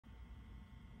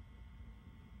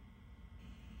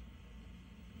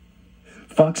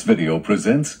Fox Video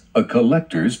presents a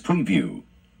collector's preview.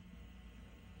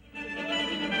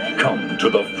 Come to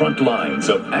the front lines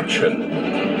of action.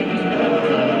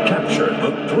 Capture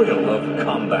the thrill of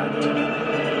combat.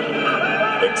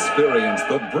 Experience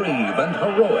the brave and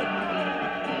heroic.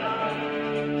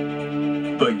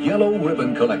 The Yellow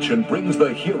Ribbon Collection brings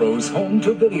the heroes home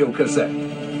to videocassette.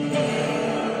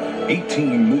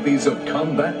 18 movies of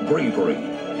combat bravery.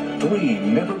 3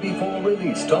 never before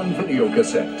released on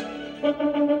videocassette.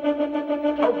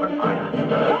 Open fire!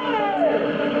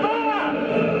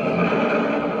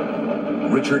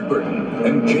 Richard Burton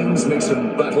and James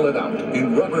Mason battle it out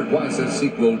in Robert Wise's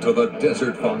sequel to The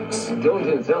Desert Fox. Don't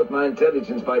insult my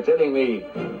intelligence by telling me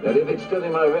that if it stood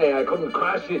in my way, I couldn't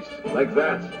crush it like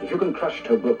that. If you can crush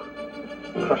Tobruk,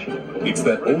 crush it. It's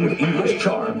that old English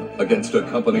charm against a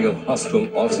company of hostile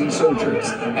Aussie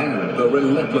soldiers and the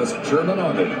relentless German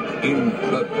army in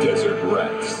The Desert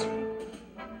Rats.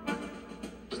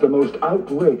 It's the most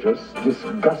outrageous,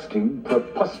 disgusting,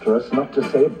 preposterous, not to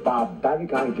say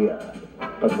barbaric idea.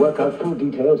 But work out full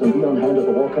details and be on hand at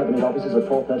the War Cabinet offices at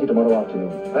 4:30 tomorrow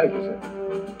afternoon. Thank you, sir.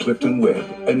 Clifton Webb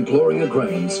and Gloria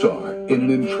Graham star in an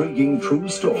intriguing true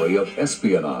story of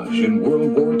espionage in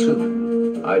World War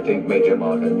II. I think Major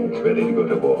Martin is ready to go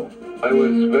to war. I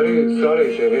was very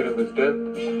sorry to hear of his death.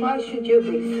 Why should you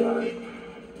be sorry?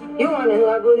 You weren't in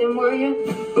love with him, were you?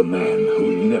 The man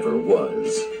who never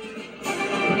was.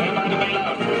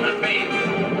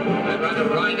 I'd rather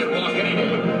ride than walk any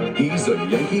day. He's a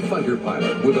Yankee fighter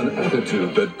pilot with an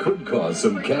attitude that could cause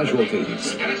some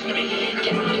casualties.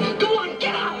 Go on,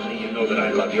 get out! You know that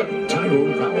I love you.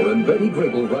 Tyrone Power and Betty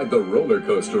Grable ride the roller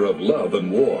coaster of love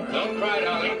and war. Don't cry,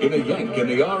 darling. In a Yank in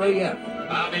the RAF.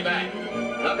 I'll be back.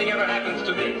 Nothing ever happens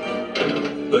to me.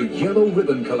 The Yellow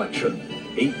Ribbon Collection.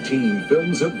 18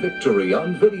 films of victory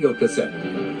on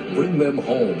videocassette. Bring them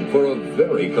home for a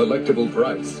very collectible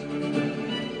price.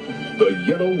 The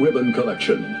Yellow Ribbon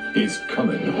Collection is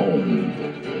coming home.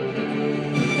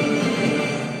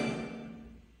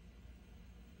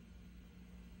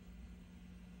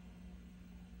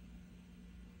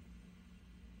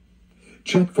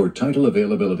 Check for title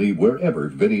availability wherever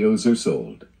videos are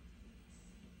sold.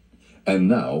 And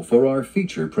now for our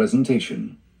feature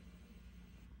presentation.